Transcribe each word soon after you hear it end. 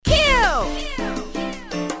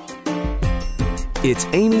It's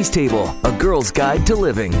Amy's Table, a girl's guide to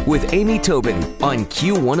living with Amy Tobin on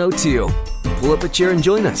Q102. Pull up a chair and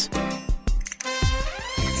join us.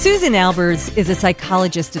 Susan Albers is a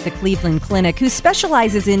psychologist at the Cleveland Clinic who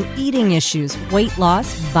specializes in eating issues, weight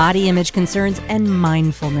loss, body image concerns, and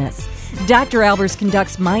mindfulness. Dr. Albers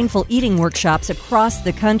conducts mindful eating workshops across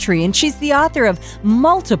the country, and she's the author of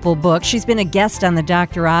multiple books. She's been a guest on the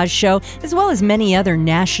Dr. Oz Show, as well as many other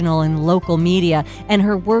national and local media, and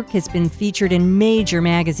her work has been featured in major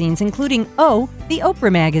magazines, including the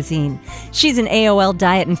Oprah magazine. She's an AOL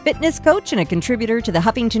diet and fitness coach and a contributor to the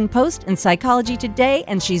Huffington Post and Psychology Today,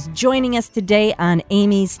 and she's joining us today on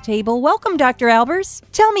Amy's Table. Welcome, Dr. Albers.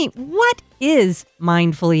 Tell me, what is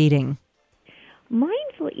mindful eating?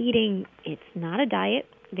 Mindful eating, it's not a diet.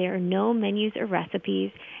 There are no menus or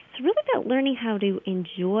recipes. It's really about learning how to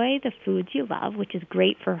enjoy the foods you love, which is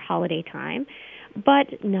great for holiday time,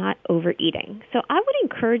 but not overeating. So I would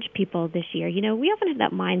encourage people this year, we often have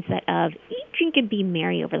that mindset of eat, drink, and be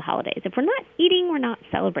merry over the holidays. If we're not eating, we're not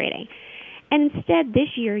celebrating. And instead,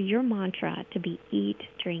 this year, your mantra to be eat,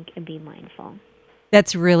 drink, and be mindful.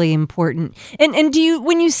 That's really important. And do you,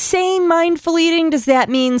 when you say mindful eating, does that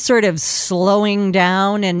mean sort of slowing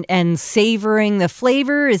down and savoring the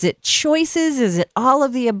flavor? Is it choices? Is it all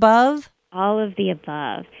of the above? All of the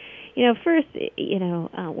above. First,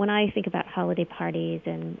 when I think about holiday parties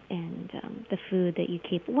and the food that you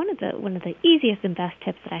keep, one of the easiest and best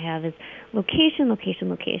tips that I have is location.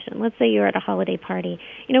 Let's say you're at a holiday party.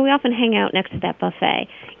 We often hang out next to that buffet.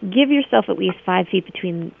 Give yourself at least 5 feet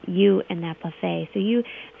between you and that buffet, so you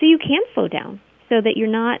can slow down, so that you're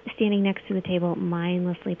not standing next to the table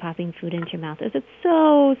mindlessly popping food into your mouth, as it's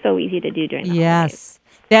so easy to do during the holidays.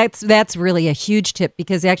 That's really a huge tip,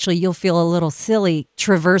 because actually you'll feel a little silly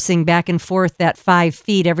traversing back and forth that 5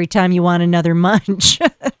 feet every time you want another munch.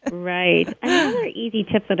 Right. Another easy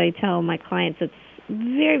tip that I tell my clients, it's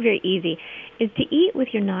very, very easy, is to eat with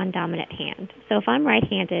your non-dominant hand. So if I'm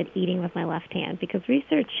right-handed, eating with my left hand, because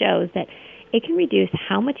research shows that it can reduce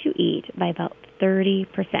how much you eat by about 30%,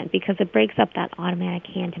 because it breaks up that automatic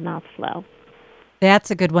hand-to-mouth flow.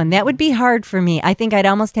 That's a good one. That would be hard for me. I think I'd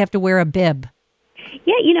almost have to wear a bib.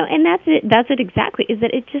 Yeah, and that's it exactly, is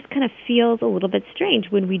that it just kind of feels a little bit strange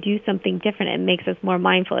when we do something different. It makes us more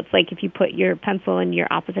mindful. It's like if you put your pencil in your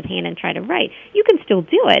opposite hand and try to write. You can still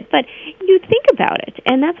do it, but you think about it.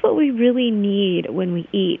 And that's what we really need when we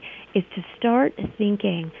eat, is to start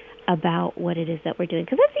thinking about what it is that we're doing.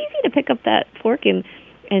 Because it's easy to pick up that fork and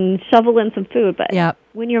shovel in some food, but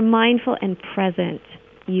when you're mindful and present,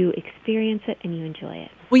 you experience it and you enjoy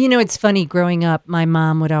it. Well, it's funny. Growing up, my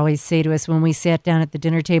mom would always say to us when we sat down at the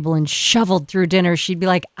dinner table and shoveled through dinner, she'd be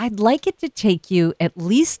like, I'd like it to take you at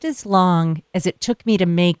least as long as it took me to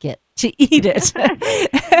make it, to eat it.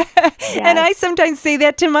 Yes. And I sometimes say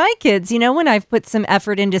that to my kids, when I've put some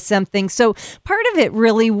effort into something. So part of it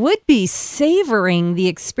really would be savoring the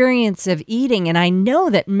experience of eating. And I know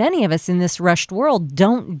that many of us in this rushed world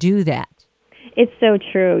don't do that. It's so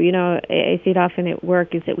true. I see it often at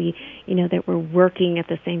work, is that that we're working at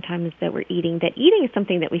the same time as that we're eating. That eating is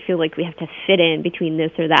something that we feel like we have to fit in between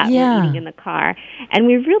this or that. Yeah. We're eating in the car. And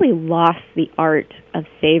we've really lost the art of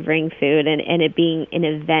savoring food and it being an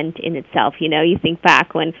event in itself. You think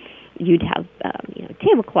back when you'd have,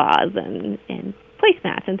 tablecloths and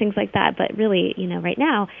placemats and things like that. But really, right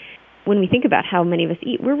now, when we think about how many of us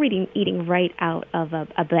eat, we're eating right out of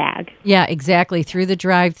a bag. Yeah, exactly. Through the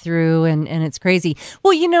drive-through, and it's crazy.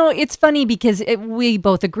 Well, it's funny because we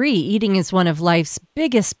both agree eating is one of life's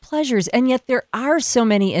biggest pleasures, and yet there are so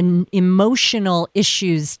many emotional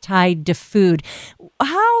issues tied to food.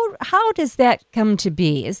 How does that come to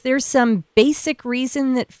be? Is there some basic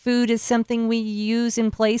reason that food is something we use in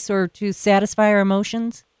place or to satisfy our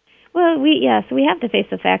emotions? Well, we have to face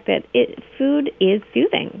the fact that food is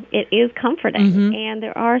soothing. It is comforting, and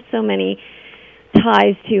there are so many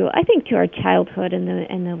ties to our childhood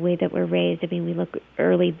and the way that we're raised. I mean, we look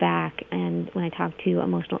early back, and when I talk to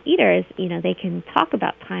emotional eaters, they can talk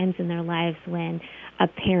about times in their lives when a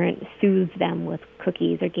parent soothed them with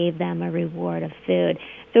cookies or gave them a reward of food.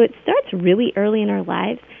 So it starts really early in our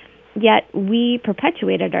lives. Yet we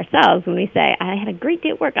perpetuate it ourselves when we say, I had a great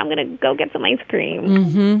day at work, I'm going to go get some ice cream.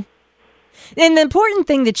 Mm-hmm. And the important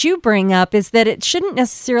thing that you bring up is that it shouldn't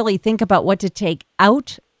necessarily think about what to take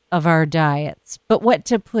out of our diets, but what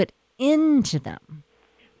to put into them.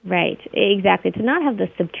 Right, exactly. To not have the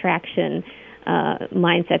subtraction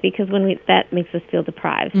mindset, because that makes us feel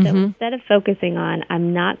deprived. So instead of focusing on,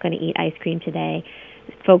 I'm not going to eat ice cream today,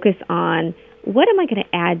 focus on, what am I going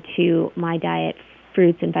to add to my diet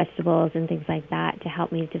fruits and vegetables and things like that to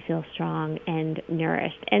help me to feel strong and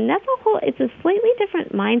nourished. And that's it's a slightly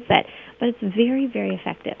different mindset, but it's very, very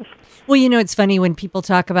effective. Well, it's funny when people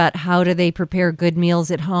talk about how do they prepare good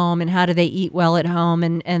meals at home and how do they eat well at home.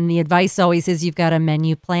 And the advice always is you've got a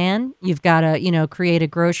menu plan. You've got to, create a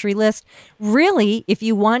grocery list. Really, if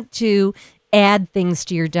you want to add things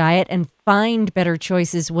to your diet and find better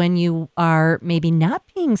choices when you are maybe not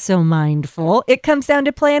being so mindful, it comes down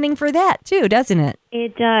to planning for that too, doesn't it?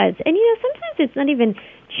 It does. And, sometimes it's not even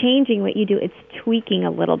changing what you do, it's tweaking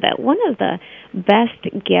a little bit. One of the best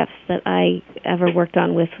gifts that I ever worked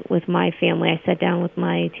on with my family, I sat down with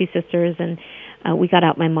my two sisters and we got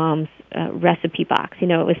out my mom's recipe box. It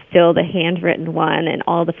was still the handwritten one and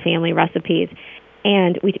all the family recipes.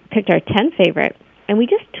 And we picked our 10 favorite. And we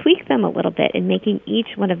just tweaked them a little bit in making each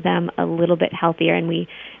one of them a little bit healthier. And we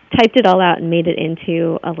typed it all out and made it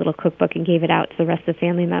into a little cookbook and gave it out to the rest of the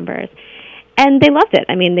family members. And they loved it.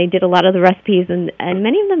 I mean, they did a lot of the recipes, and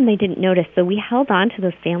many of them they didn't notice. So we held on to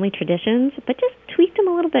those family traditions, but just tweaked them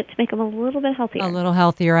a little bit to make them a little bit healthier. A little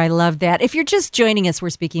healthier. I love that. If you're just joining us, we're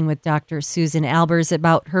speaking with Dr. Susan Albers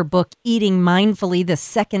about her book, Eating Mindfully, the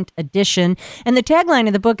second edition. And the tagline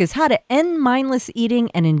of the book is How to End Mindless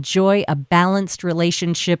Eating and Enjoy a Balanced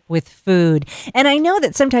Relationship with Food. And I know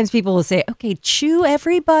that sometimes people will say, okay, chew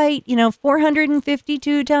every bite,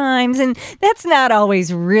 452 times. And that's not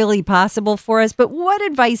always really possible for us. But what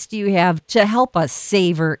advice do you have to help us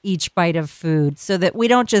savor each bite of food so that we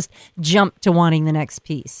don't just jump to wanting the next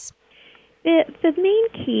piece? The main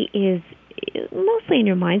key is mostly in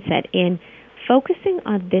your mindset, in focusing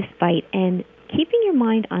on this bite and keeping your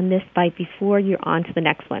mind on this bite before you're on to the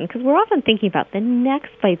next one. Because we're often thinking about the next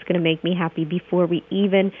bite's going to make me happy before we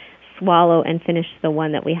even swallow and finish the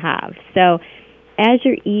one that we have. So as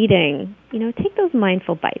you're eating, take those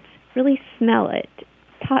mindful bites. Really smell it.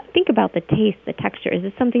 Think about the taste, the texture. Is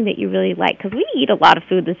it something that you really like? Because we eat a lot of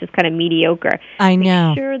food that's just kind of mediocre. I know.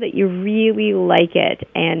 Make sure that you really like it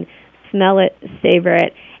and smell it, savor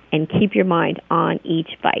it, and keep your mind on each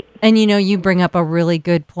bite. And you bring up a really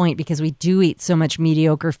good point because we do eat so much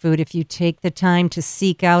mediocre food. If you take the time to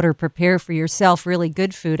seek out or prepare for yourself really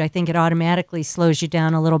good food, I think it automatically slows you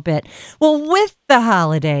down a little bit. Well, with the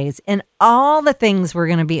holidays and all the things we're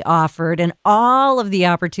going to be offered and all of the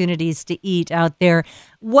opportunities to eat out there,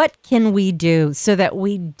 what can we do so that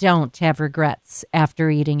we don't have regrets after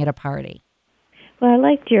eating at a party? Well, I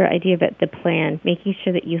liked your idea about the plan, making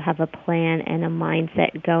sure that you have a plan and a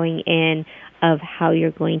mindset going in of how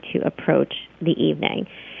you're going to approach the evening.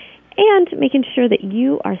 And making sure that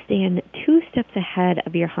you are staying 2 steps ahead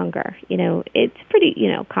of your hunger. It's pretty,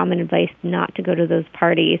 common advice not to go to those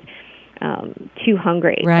parties too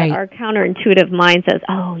hungry. Right. But our counterintuitive mind says,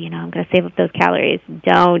 I'm going to save up those calories.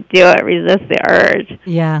 Don't do it. Resist the urge.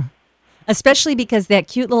 Yeah. Especially because that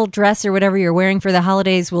cute little dress or whatever you're wearing for the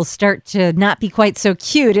holidays will start to not be quite so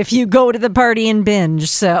cute if you go to the party and binge.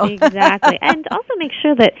 So Exactly. And also make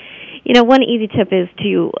sure that, one easy tip is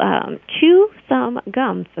to chew some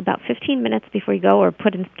gum about 15 minutes before you go, or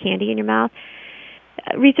put in candy in your mouth.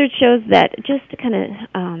 Research shows that just kind of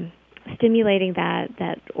stimulating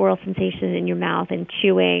that oral sensation in your mouth and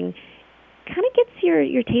chewing kind of gets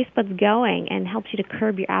your taste buds going and helps you to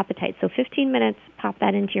curb your appetite. So 15 minutes, pop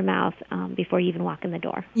that into your mouth before you even walk in the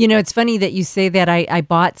door. It's funny that you say that. I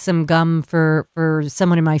bought some gum for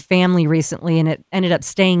someone in my family recently, and it ended up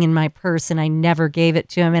staying in my purse, and I never gave it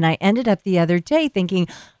to him. And I ended up the other day thinking,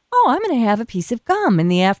 I'm going to have a piece of gum in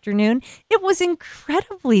the afternoon. It was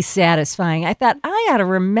incredibly satisfying. I thought, I ought to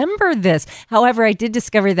remember this. However, I did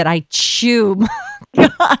discover that I chew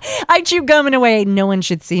gum in a way no one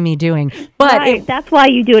should see me doing. But right. That's why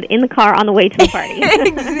you do it in the car on the way to the party.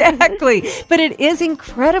 Exactly. But it is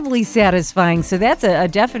incredibly satisfying. So that's a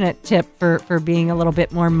definite tip for being a little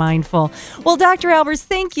bit more mindful. Well, Dr. Albers,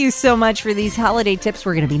 thank you so much for these holiday tips.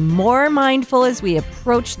 We're going to be more mindful as we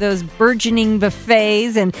approach those burgeoning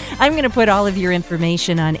buffets. And I'm going to put all of your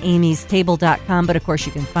information on amystable.com. But of course,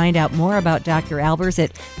 you can find out more about Dr. Albers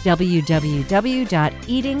at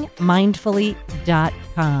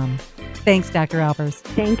www.eatingmindfully.com. Thanks, Dr. Albers.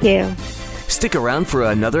 Thank you. Stick around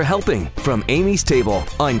for another helping from Amy's Table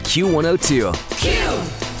on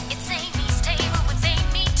Q102.